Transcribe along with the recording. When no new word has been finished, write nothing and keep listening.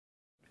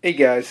Hey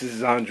guys, this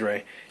is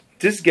Andre.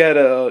 Just got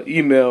a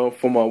email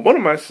from one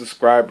of my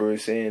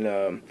subscribers, and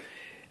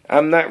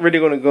I'm not really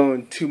going to go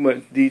into too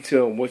much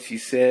detail on what she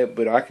said,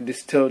 but I can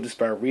just tell just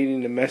by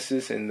reading the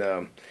message,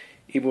 and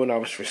even when I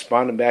was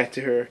responding back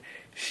to her,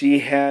 she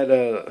had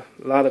a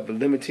lot of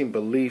limiting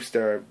beliefs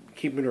that are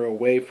keeping her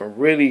away from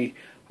really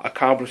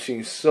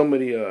accomplishing so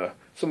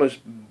much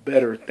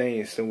better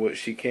things than what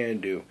she can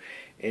do,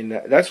 and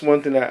that's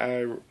one thing that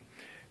I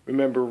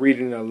remember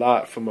reading a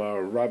lot from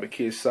Robert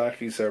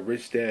Kiyosaki's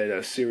Rich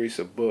Dad series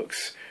of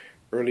books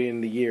early in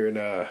the year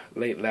and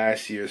late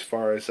last year, as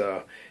far as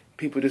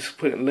people just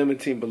putting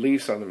limiting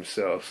beliefs on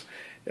themselves.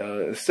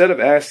 Instead of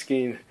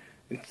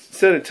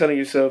telling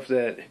yourself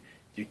that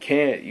you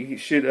can't, you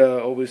should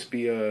always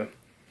be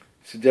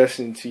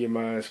suggesting to your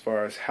mind as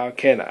far as how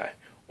can I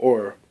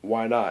or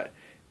why not.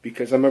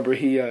 Because I remember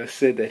he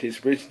said that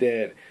his rich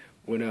dad,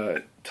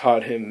 when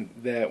taught him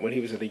that when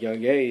he was at a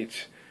young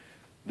age,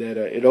 that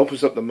it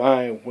opens up the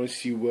mind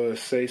once you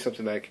say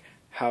something like,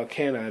 how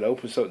can I? It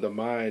opens up the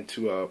mind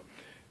to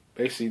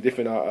basically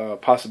different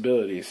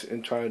possibilities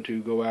in trying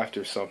to go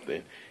after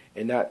something.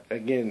 And not,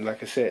 again,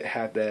 like I said,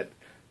 have that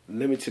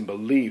limiting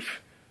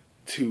belief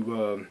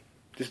to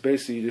just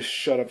basically just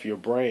shut up your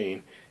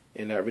brain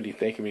and not really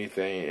think of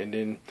anything. And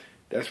then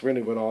that's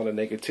really when all the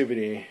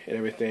negativity and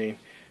everything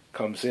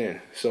comes in.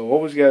 So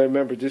always got to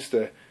remember just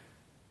to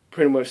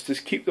pretty much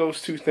just keep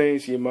those two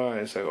things in your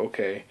mind. It's like,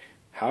 okay,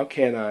 how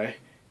can I?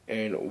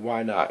 And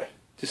why not?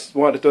 Just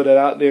wanted to throw that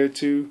out there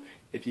too.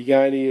 If you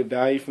got any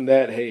value from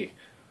that, hey,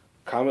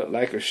 comment,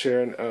 like, or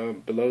share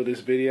below this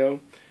video.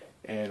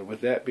 And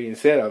with that being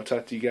said, I'll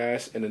talk to you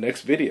guys in the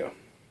next video.